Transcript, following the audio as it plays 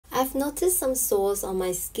I've noticed some sores on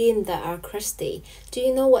my skin that are crusty. Do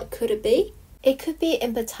you know what could it be? It could be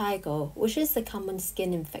impetigo, which is a common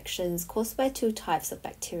skin infection caused by two types of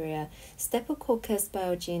bacteria, Streptococcus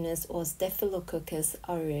pyogenes or Staphylococcus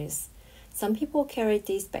aureus. Some people carry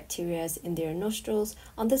these bacteria in their nostrils,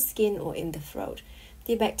 on the skin, or in the throat.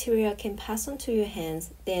 The bacteria can pass onto your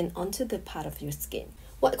hands, then onto the part of your skin.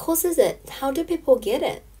 What causes it? How do people get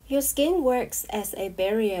it? Your skin works as a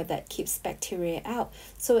barrier that keeps bacteria out,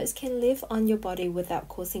 so it can live on your body without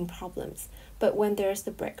causing problems. But when there's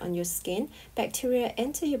a break on your skin, bacteria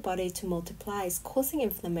enter your body to multiply, causing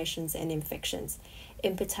inflammations and infections.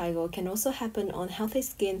 Impetigo can also happen on healthy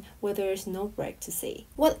skin where there is no break to see.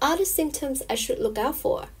 What are the symptoms I should look out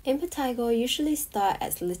for? Impetigo usually start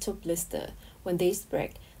as little blister. When these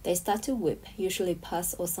break, they start to whip, usually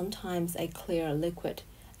pus or sometimes a clear liquid.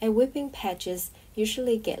 A whipping patches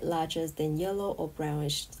usually get larger than yellow or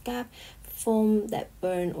brownish scab, form that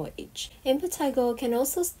burn or itch. Impetigo can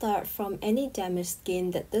also start from any damaged skin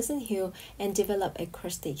that doesn't heal and develop a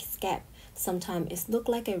crusty scab. Sometimes it looks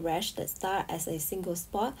like a rash that starts as a single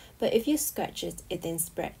spot, but if you scratch it, it then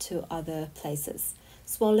spreads to other places.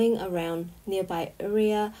 Swelling around nearby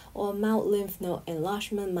area or mild lymph node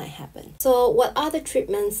enlargement might happen. So what are the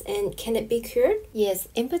treatments and can it be cured? Yes,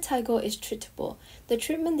 impetigo is treatable. The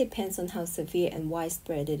treatment depends on how severe and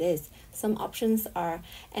widespread it is. Some options are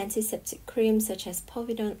antiseptic cream such as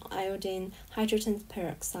povidone iodine, hydrogen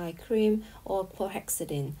peroxide cream, or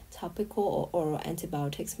chlorhexidine. Topical or oral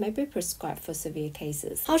antibiotics may be prescribed for severe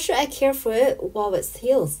cases. How should I care for it while it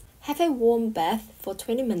heals? Have a warm bath for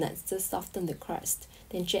 20 minutes to soften the crust.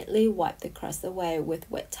 Then gently wipe the crust away with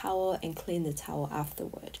wet towel and clean the towel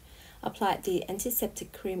afterward. Apply the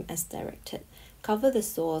antiseptic cream as directed. Cover the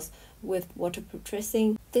sores with waterproof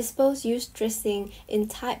dressing. Dispose used dressing in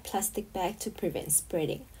tight plastic bag to prevent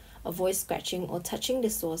spreading. Avoid scratching or touching the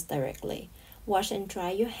sores directly. Wash and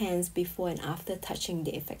dry your hands before and after touching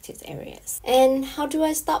the affected areas. And how do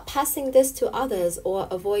I stop passing this to others or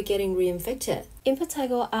avoid getting reinfected?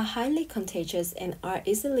 Impetigo are highly contagious and are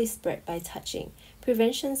easily spread by touching.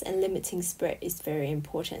 Prevention and limiting spread is very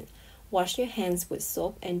important. Wash your hands with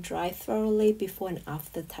soap and dry thoroughly before and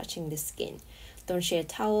after touching the skin. Don't share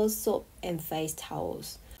towels, soap, and face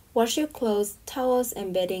towels. Wash your clothes, towels,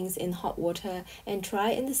 and beddings in hot water and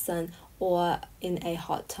dry in the sun or in a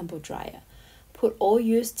hot tumble dryer. Put all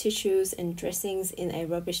used tissues and dressings in a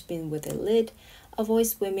rubbish bin with a lid. Avoid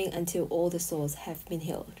swimming until all the sores have been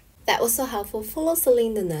healed. That was so helpful. Follow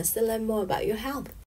Selene the nurse to learn more about your health.